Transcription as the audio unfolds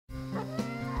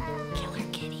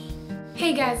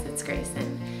Hey guys, it's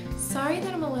Grayson. Sorry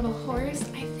that I'm a little hoarse.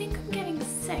 I think I'm getting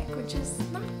sick, which is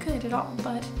not good at all,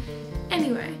 but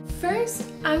anyway. First,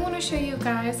 I want to show you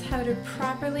guys how to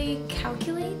properly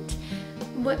calculate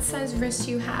what size wrist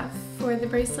you have for the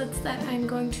bracelets that I'm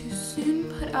going to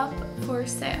soon put up for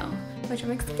sale, which I'm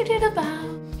excited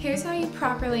about. Here's how you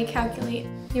properly calculate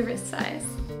your wrist size.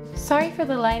 Sorry for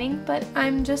the lighting, but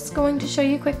I'm just going to show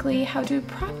you quickly how to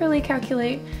properly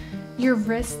calculate your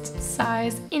wrist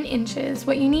size in inches.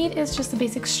 What you need is just a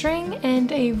basic string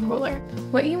and a ruler.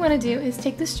 What you want to do is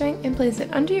take the string and place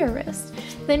it under your wrist,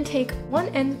 then take one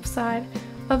end side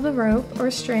of the rope or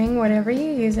string, whatever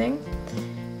you're using,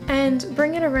 and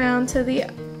bring it around to the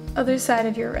other side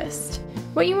of your wrist.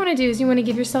 What you want to do is you want to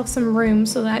give yourself some room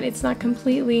so that it's not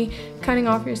completely cutting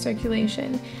off your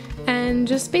circulation. And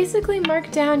just basically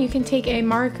mark down. You can take a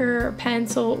marker or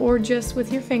pencil or just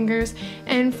with your fingers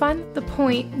and find the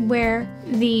point where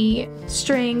the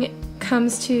string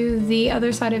comes to the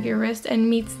other side of your wrist and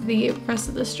meets the rest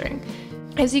of the string.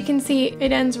 As you can see,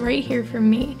 it ends right here for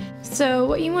me. So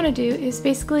what you want to do is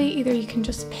basically either you can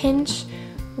just pinch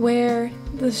where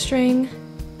the string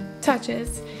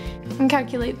touches and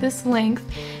calculate this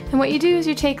length. And what you do is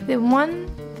you take the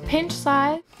pinch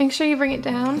side, make sure you bring it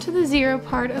down to the 0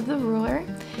 part of the ruler,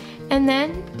 and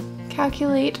then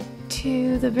calculate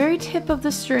to the very tip of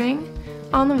the string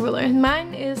on the ruler.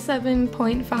 Mine is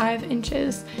 7.5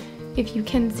 inches, if you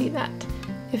can see that.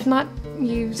 If not,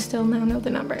 you still now know the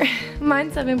number.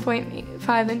 Mine's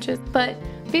 7.5 inches, but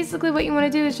basically what you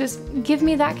want to do is just give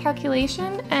me that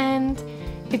calculation, and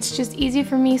it's just easy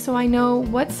for me so I know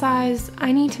what size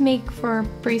I need to make for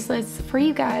bracelets for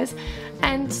you guys,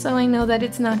 and so I know that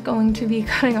it's not going to be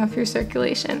cutting off your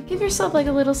circulation. Give yourself like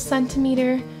a little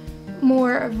centimeter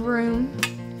more of room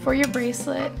for your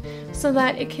bracelet so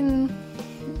that it can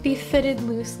be fitted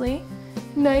loosely.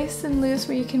 Nice and loose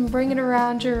where you can bring it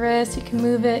around your wrist, you can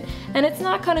move it, and it's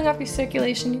not cutting off your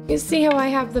circulation. You see how I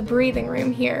have the breathing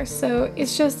room here, so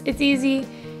it's easy,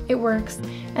 it works,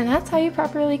 and that's how you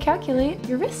properly calculate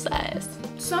your wrist size.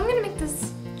 So I'm gonna make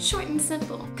this short and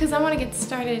simple because I want to get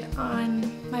started on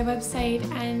my website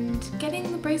and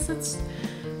getting the bracelets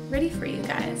ready for you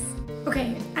guys.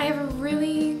 Okay, I have a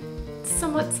really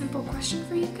somewhat simple question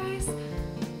for you guys.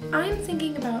 I'm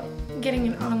thinking about getting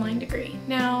an online degree.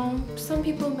 Now, some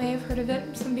people may have heard of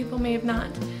it, some people may have not.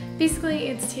 Basically,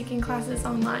 it's taking classes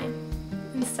online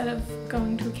instead of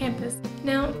going to a campus.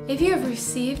 Now, if you have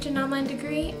received an online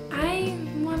degree, I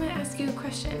want to ask you a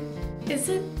question. Is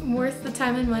it worth the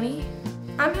time and money?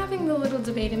 I'm having a little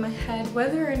debate in my head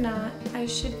whether or not I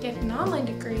should get an online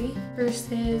degree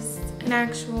versus an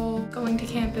actual going to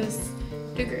campus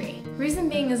degree. Reason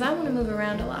being is I want to move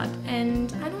around a lot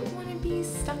and I don't want to be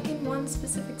stuck in one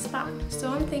specific spot.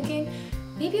 So I'm thinking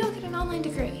maybe I'll get an online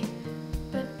degree,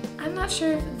 but I'm not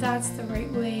sure if that's the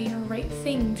right way or right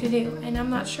thing to do, and I'm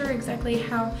not sure exactly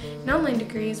how an online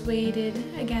degree is weighted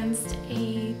against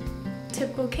a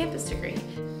typical campus degree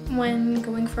when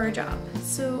going for a job.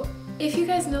 So if you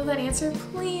guys know that answer,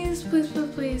 please, please,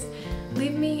 please, please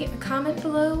leave me a comment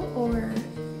below or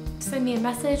send me a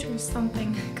message or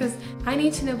something, because I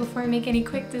need to know before I make any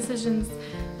quick decisions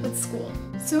with school.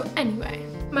 So anyway,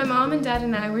 my mom and dad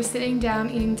and I were sitting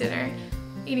down eating dinner,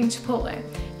 eating Chipotle,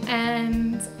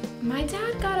 and my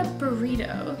dad got a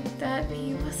burrito that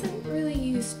he wasn't really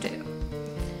used to.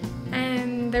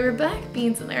 And there were black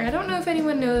beans in there. I don't know if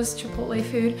anyone knows Chipotle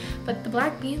food, but the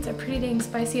black beans are pretty dang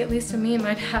spicy, at least to me and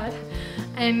my dad.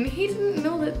 And he didn't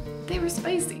know that they were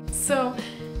spicy. So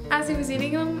as he was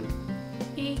eating them,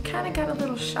 he kind of got a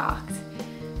little shocked.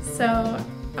 So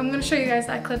I'm gonna show you guys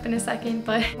that clip in a second,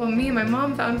 but what me and my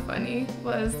mom found funny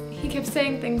was he kept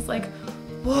saying things like,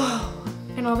 whoa,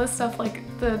 and all this stuff like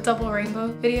the double rainbow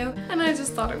video, and I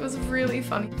just thought it was really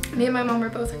funny. Me and my mom were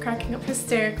both cracking up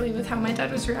hysterically with how my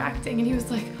dad was reacting, and he was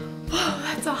like, whoa,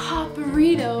 that's a hot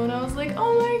burrito, and I was like,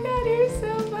 oh my god, you're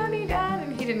so funny, Dad,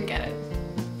 and he didn't get it,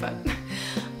 but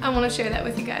I want to share that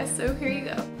with you guys, so here you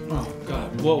go. Oh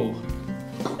god, whoa.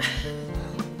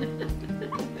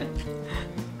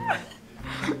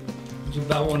 It's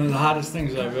about one of the hottest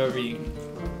things I've ever eaten.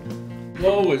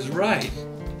 Whoa is right.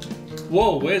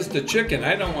 Whoa, where's the chicken?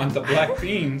 I don't want the black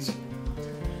beans.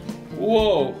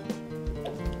 Whoa.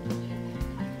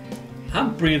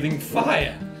 I'm breathing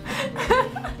fire.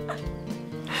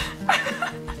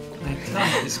 My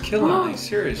tongue is killing me,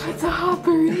 seriously. It's a hot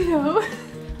burrito.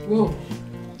 Whoa.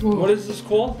 Whoa. What is this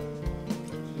called?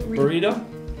 Burrito?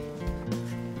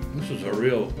 This is a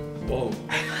real whoa.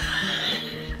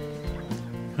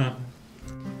 Huh.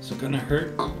 Is it gonna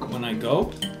hurt when I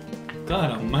go?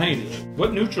 God almighty.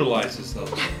 What neutralizes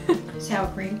those? Sour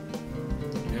cream.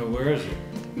 Yeah, where is it?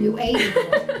 You ate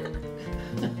it.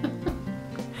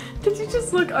 Did you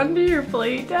just look under your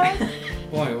plate, Dad?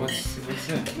 Why? What's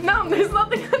that? No, there's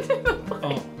nothing under the plate.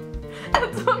 Oh,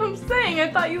 That's what I'm saying.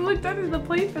 I thought you looked under the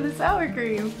plate for the sour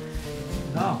cream.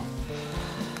 no.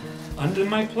 Under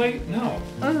my plate? No.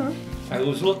 Uh-huh. I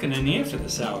was looking in here for the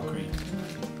sour cream.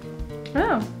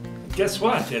 Oh. Guess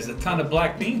what? There's a ton of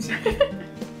black beans in here.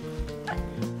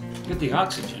 Get the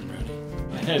oxygen ready.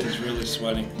 My head is really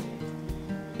sweating.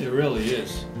 It really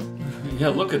is. Yeah,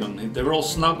 look at them. They're all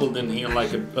snuggled in here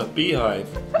like a beehive.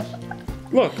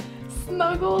 Look.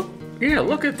 Snuggled. Yeah,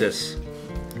 look at this.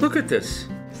 Look at this.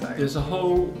 Sorry. There's a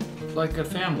whole, like a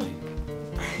family.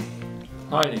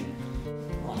 Hiding.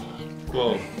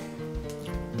 Whoa.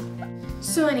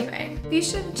 So anyway, be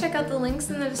sure to check out the links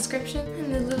in the description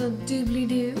and the little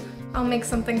doobly-doo. I'll make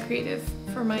something creative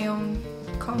for my own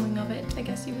calling of it, I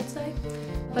guess you would say.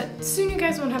 But soon you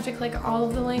guys won't have to click all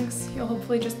of the links. You'll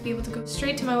hopefully just be able to go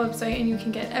straight to my website and you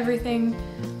can get everything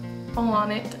all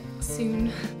on it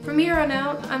soon. From here on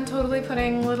out, I'm totally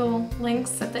putting little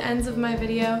links at the ends of my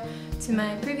video to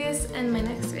my previous and my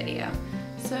next video.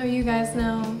 So you guys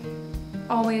know,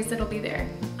 always it'll be there,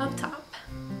 up top.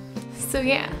 So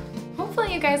yeah,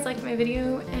 hopefully you guys liked my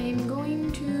video. I'm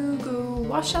going to go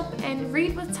wash up and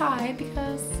read with Ty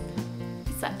because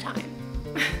it's that time.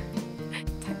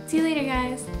 Talk to you later,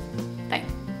 guys.